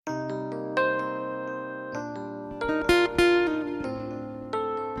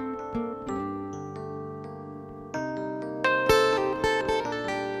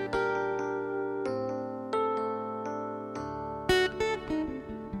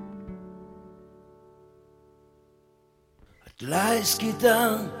Atleiskite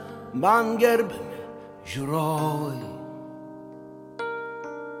man gerbiami žiūrovai,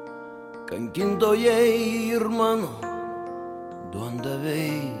 kankintojai ir mano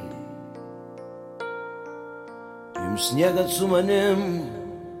duondavei. Jums niekad su manim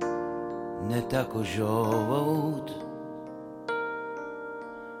neteko žiovaut,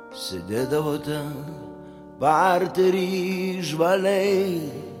 sėdėdavote parterį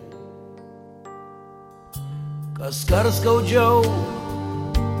žvaliai. Kas kart skaudžiau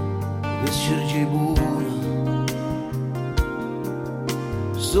vis širdžiai būna,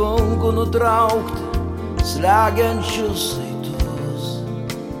 sunku nutraukti slegiančius saitus,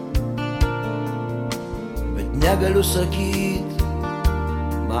 bet negaliu sakyt,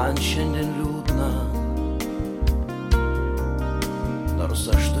 man šiandien liūdna, nors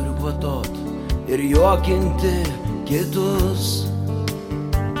aš turiu kvatot ir juokinti kitus.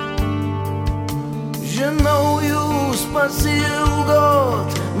 Žinau, jūs pasilgot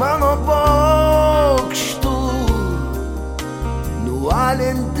mano pokštų,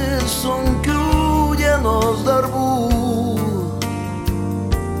 nualinti sunkių dienos darbų,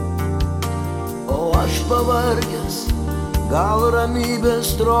 o aš pavargęs, gal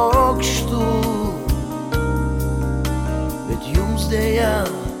ramybės trokštų, bet jums dėja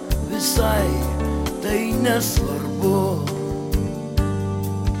visai tai nesvarbu.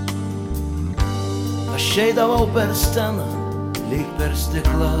 Aš eidavau per sceną, lyg per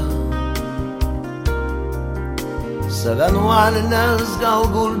stiklą, save nualinęs, gal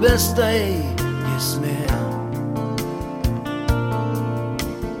gulbės tai giesmė.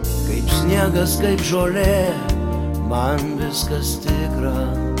 Kaip sniegas, kaip žolė, man viskas tikra.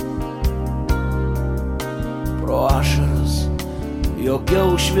 Pro ašaras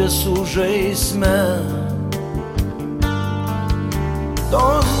jokiau šviesų žaisme.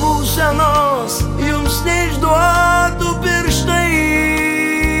 Tos būsenos jums neišduotų pirštai,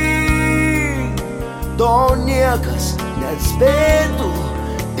 to niekas neatspėtų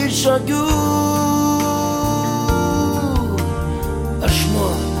iš akių.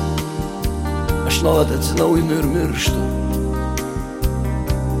 Aš nuolat atsinaujinu ir mirštu,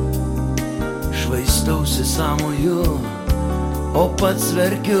 švaistausi sąmoju, o pats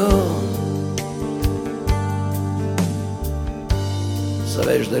verkiu.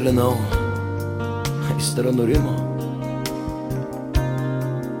 Save išdalinau, aistra nurimo.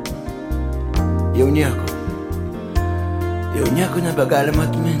 Jau nieko nebegalima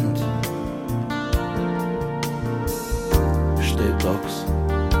atminti. Štai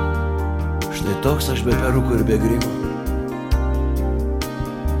toks aš be perukų ir be grimo,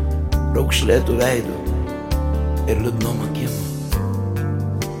 raukšlėtų veidų ir liūdnom akim.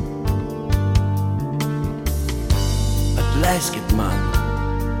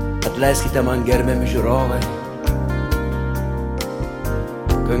 Atleiskite man gerbiami žiūrovai,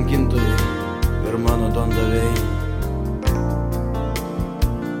 kankintojai ir mano duondavei.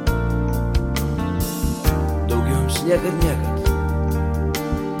 Daugiau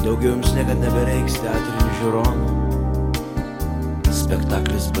jums niekad nebereiks teatrinių žiūronų.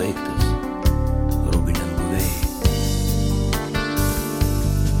 Spektaklis baigtas, rūbinė